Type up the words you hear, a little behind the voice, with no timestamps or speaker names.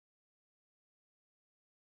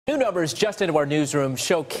New numbers just into our newsroom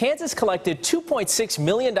show Kansas collected $2.6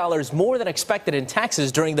 million more than expected in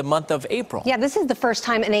taxes during the month of April. Yeah, this is the first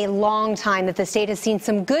time in a long time that the state has seen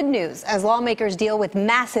some good news as lawmakers deal with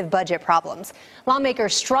massive budget problems.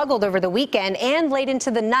 Lawmakers struggled over the weekend and late into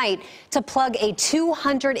the night to plug a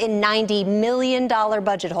 $290 million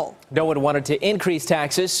budget hole. No one wanted to increase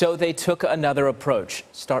taxes, so they took another approach.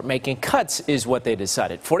 Start making cuts is what they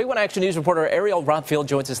decided. 41 Action News reporter Ariel Rothfield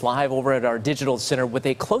joins us live over at our digital center with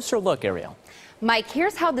a closer look, Ariel. Mike,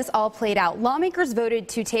 here's how this all played out. Lawmakers voted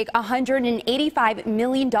to take $185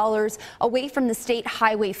 million away from the state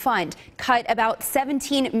highway fund, cut about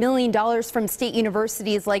 $17 million from state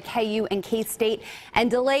universities like KU and K-State, and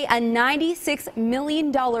delay a $96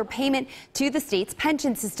 million payment to the state's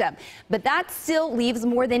pension system. But that still leaves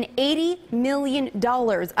more than $80 million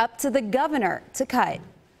up to the governor to cut.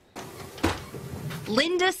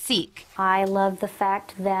 Linda Seek. I love the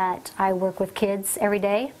fact that I work with kids every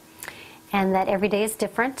day and that every day is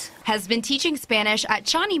different. Has been teaching Spanish at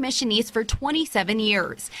Shawnee Mission East for 27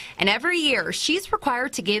 years. And every year, she's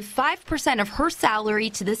required to give 5% of her salary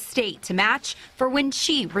to the state to match for when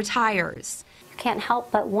she retires. You can't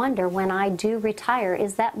help but wonder when I do retire,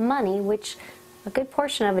 is that money, which a good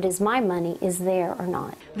portion of it is my money, is there or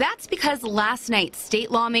not? That's because last night, state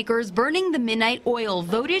lawmakers burning the midnight oil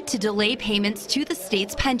voted to delay payments to the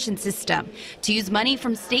state's pension system, to use money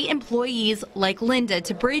from state employees like Linda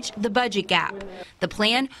to bridge the budget gap. The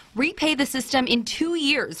plan, repay the system in 2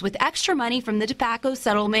 years with extra money from the tobacco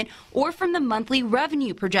settlement or from the monthly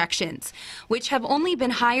revenue projections, which have only been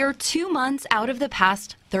higher 2 months out of the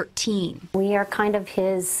past 13. We are kind of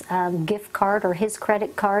his gift card or his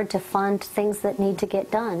credit card to fund things that need to get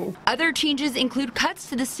done. Other changes include cuts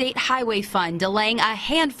to the state highway fund, delaying a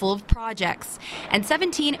handful of projects, and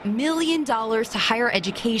 $17 million to higher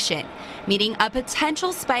education, meeting a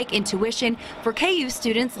potential spike in tuition for KU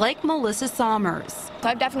students like Melissa Sommers. So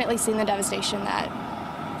I've definitely seen the devastation that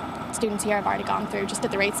students here have already gone through just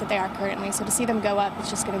at the rates that they are currently. So to see them go up, it's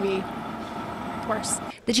just going to be worse.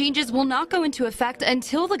 The changes will not go into effect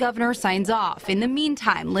until the governor signs off. In the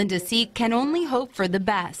meantime, Linda Seek can only hope for the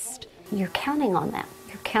best. You're counting on that.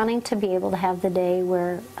 You're counting to be able to have the day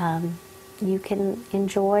where you can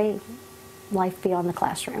enjoy life beyond the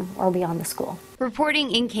classroom or beyond the school.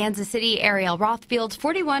 Reporting in Kansas City, Ariel Rothfield,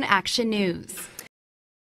 41 Action News.